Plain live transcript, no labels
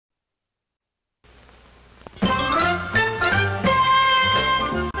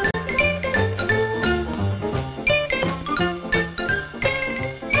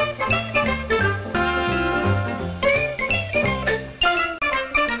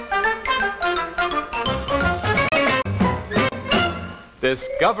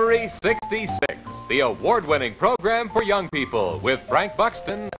Discovery 66, the award-winning program for young people with Frank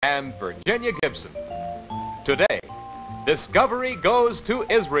Buxton and Virginia Gibson. Today, Discovery goes to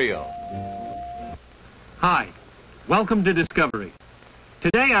Israel. Hi, welcome to Discovery.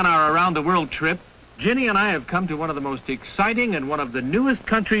 Today on our Around the World trip, Ginny and I have come to one of the most exciting and one of the newest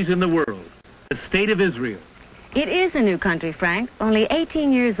countries in the world, the State of Israel. It is a new country, Frank, only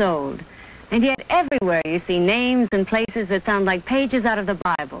 18 years old. And yet everywhere you see names and places that sound like pages out of the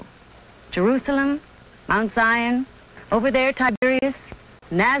Bible. Jerusalem, Mount Zion, over there Tiberias,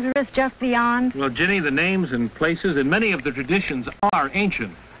 Nazareth just beyond. Well, Ginny, the names and places and many of the traditions are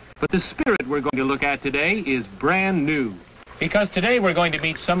ancient. But the spirit we're going to look at today is brand new. Because today we're going to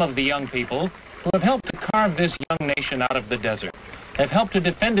meet some of the young people who have helped to carve this young nation out of the desert, have helped to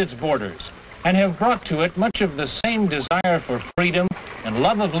defend its borders, and have brought to it much of the same desire for freedom and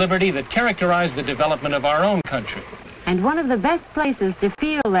love of liberty that characterized the development of our own country. And one of the best places to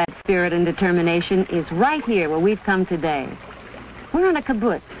feel that spirit and determination is right here where we've come today. We're on a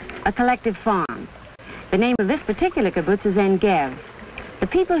kibbutz, a collective farm. The name of this particular kibbutz is En-Gev. The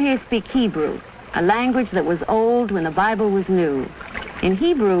people here speak Hebrew, a language that was old when the Bible was new. In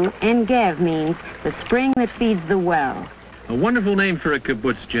Hebrew, En-Gev means the spring that feeds the well. A wonderful name for a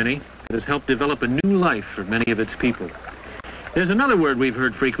kibbutz, Ginny. It has helped develop a new life for many of its people. There's another word we've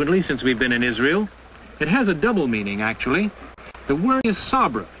heard frequently since we've been in Israel. It has a double meaning, actually. The word is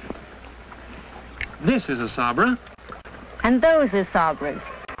sabra. This is a sabra. And those are sabras,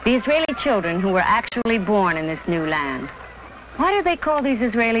 the Israeli children who were actually born in this new land. Why do they call these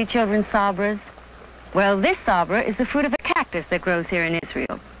Israeli children sabras? Well, this sabra is the fruit of a cactus that grows here in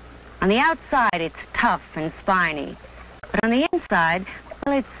Israel. On the outside, it's tough and spiny. But on the inside,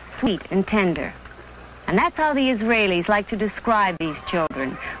 well, it's sweet and tender. And that's how the Israelis like to describe these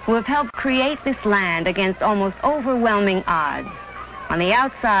children who have helped create this land against almost overwhelming odds. On the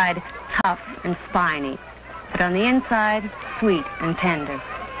outside, tough and spiny, but on the inside, sweet and tender,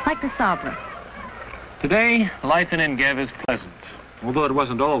 like the sabra. Today, life in En-Gev is pleasant, although it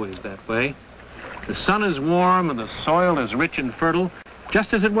wasn't always that way. The sun is warm and the soil is rich and fertile,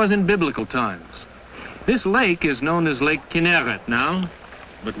 just as it was in biblical times. This lake is known as Lake Kinneret now,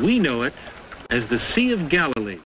 but we know it as the Sea of Galilee.